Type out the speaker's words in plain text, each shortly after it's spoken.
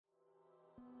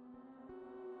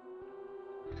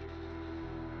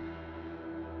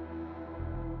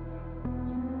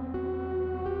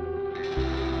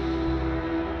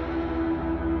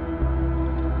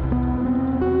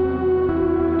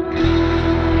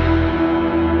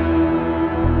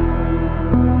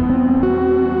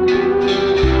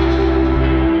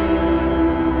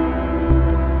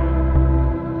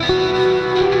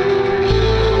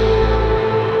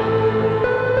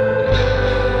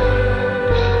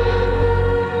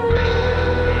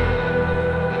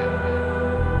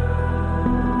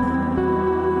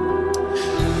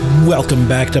Welcome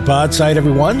back to Podside,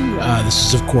 everyone. This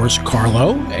is, of course,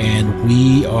 Carlo, and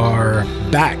we are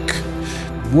back.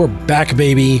 We're back,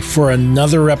 baby, for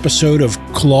another episode of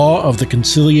Claw of the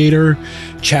Conciliator,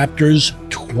 chapters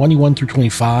 21 through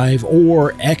 25,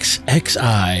 or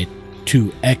XXI to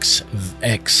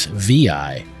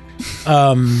XXVI.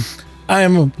 I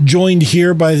am joined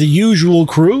here by the usual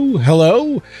crew.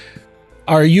 Hello.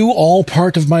 Are you all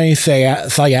part of my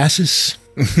thiasis?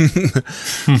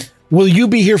 Will you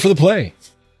be here for the play?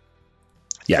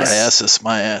 Yes.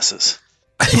 My asses.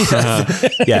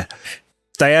 Yeah.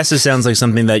 Thiasis sounds like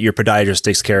something that your podiatrist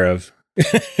takes care of.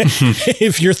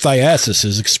 If your thiasis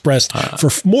is expressed for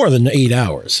more than 8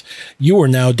 hours, you are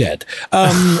now dead.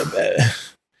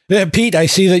 Pete, I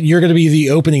see that you're going to be the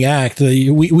opening act.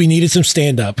 We needed some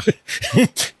stand-up.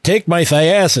 Take my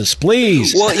thiasis,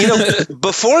 please. Well,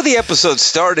 before the episode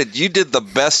started, you did the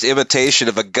best imitation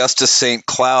of Augustus St.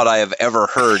 Cloud I have ever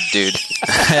heard, dude.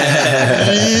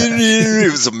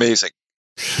 It was amazing.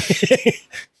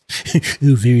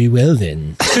 Oh, very well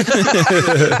then.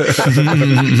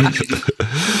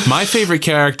 My favorite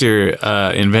character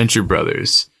in Venture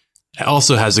Brothers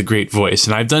also has a great voice,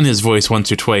 and I've done his voice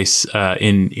once or twice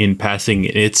in passing.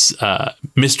 It's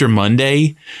Mr.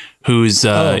 Monday, who's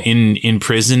in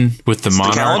prison with the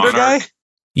monarch. The calendar guy?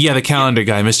 Yeah, the calendar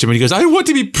guy, Mr. Monday goes, I want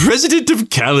to be president of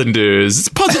calendars. It's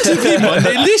positively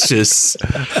Mondaylicious.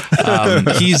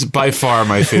 He's by far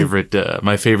my favorite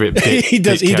bit, he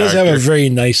does character. have a very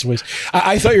nice voice.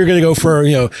 I thought you were going to go for,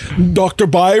 Dr.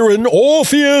 Byron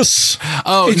Orpheus.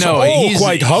 Oh, it's no, all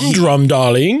quite humdrum,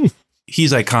 darling.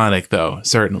 He's iconic, though,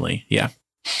 certainly. Yeah.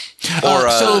 Or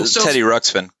Teddy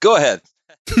Ruxpin. Go ahead.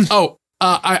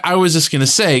 I was just going to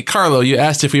say, Carlo, you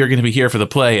asked if we were going to be here for the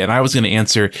play, and I was going to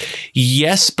answer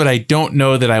yes, but I don't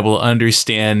know that I will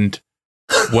understand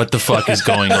what the fuck is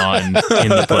going on in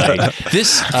the play.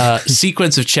 This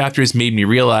sequence of chapters made me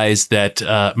realize that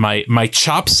my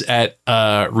chops at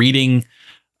reading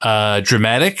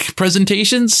dramatic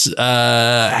presentations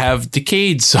have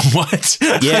decayed somewhat.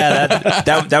 Yeah,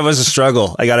 that was a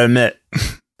struggle, I gotta admit.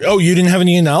 Oh, you didn't have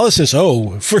any analysis?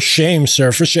 Oh, for shame,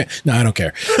 sir, for shame. No, I don't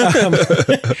care.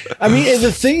 I mean,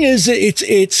 the thing is,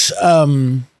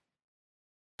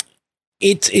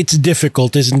 it's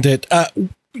difficult, isn't it?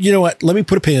 You know what? Let me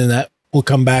put a pin in that. We'll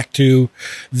come back to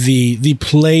the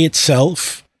play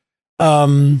itself.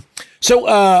 So,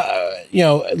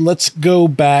 let's go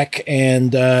back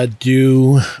and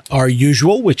do our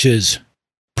usual, which is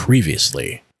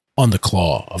previously on the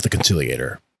Claw of the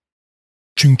Conciliator.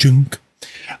 Ching ching.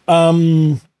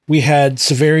 We had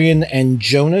Severian and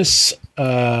Jonas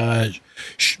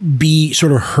be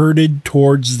sort of herded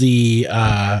towards the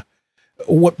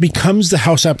what becomes the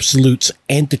House Absolute's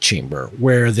antechamber,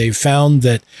 where they found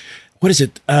that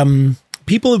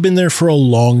people have been there for a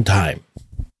long time.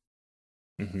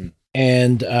 Mm-hmm.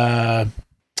 And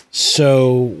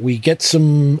so we get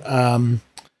some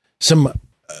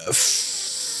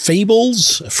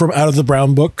fables from out of the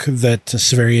Brown Book that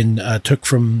Severian took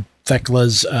from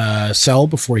Thekla's cell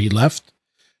before he left,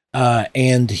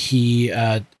 and he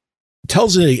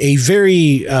tells a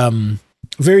very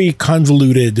very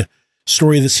convoluted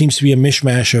story that seems to be a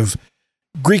mishmash of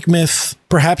Greek myth,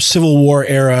 perhaps Civil War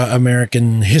era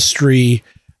American history,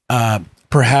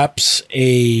 perhaps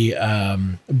a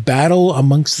battle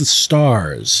amongst the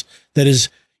stars that is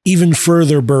even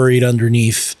further buried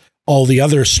underneath all the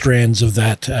other strands of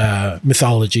that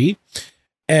mythology.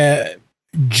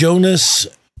 Jonas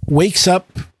wakes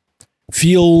up,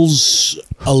 feels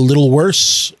a little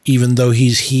worse, even though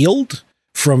he's healed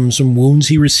from some wounds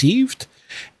he received.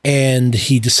 And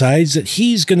he decides that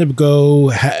he's going to go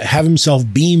have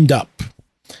himself beamed up.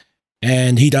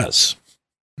 And he does.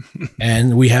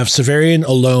 And we have Severian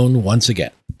alone once again.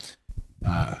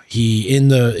 He, in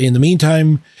the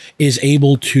meantime, is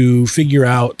able to figure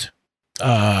out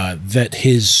that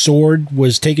his sword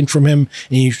was taken from him,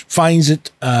 and he finds it.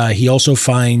 He also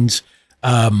finds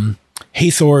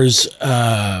Hathor's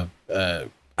what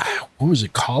was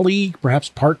it, colleague, perhaps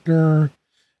partner,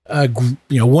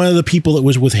 one of the people that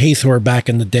was with Hathor back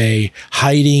in the day,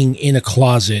 hiding in a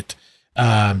closet.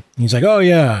 He's like, oh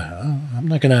yeah, I'm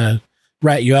not gonna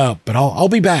rat you out, but I'll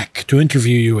be back to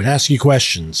interview you and ask you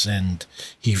questions. And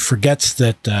he forgets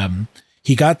that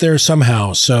he got there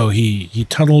somehow, so he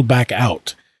tunneled back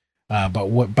out.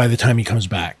 But by the time he comes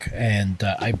back, and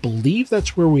I believe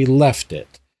that's where we left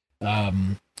it.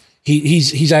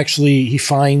 He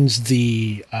finds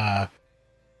the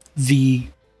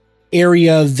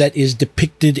area that is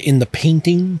depicted in the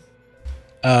painting,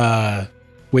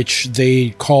 which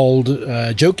they called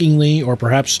jokingly or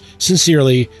perhaps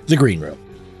sincerely the Green Room.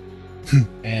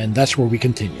 And that's where we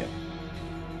continue.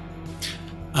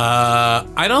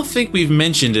 I don't think we've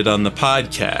mentioned it on the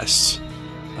podcast.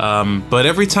 But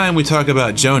every time we talk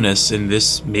about Jonas, and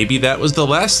maybe that was the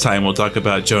last time we'll talk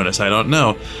about Jonas, I don't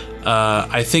know.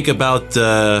 I think about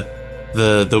the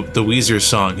Weezer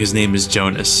song. His name is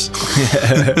Jonas.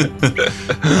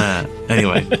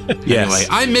 Anyway,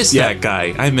 I miss that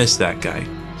guy.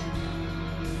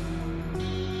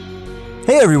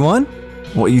 Hey everyone!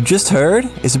 What you just heard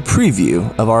is a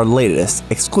preview of our latest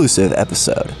exclusive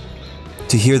episode.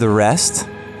 To hear the rest,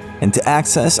 and to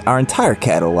access our entire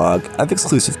catalog of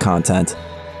exclusive content,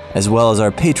 as well as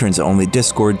our patrons-only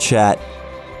Discord chat,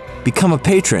 become a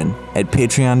patron at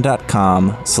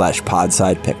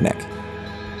patreon.com/podsidepicnic.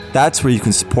 That's where you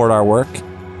can support our work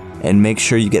and make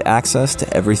sure you get access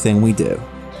to everything we do.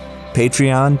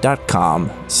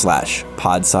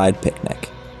 patreon.com/podsidepicnic.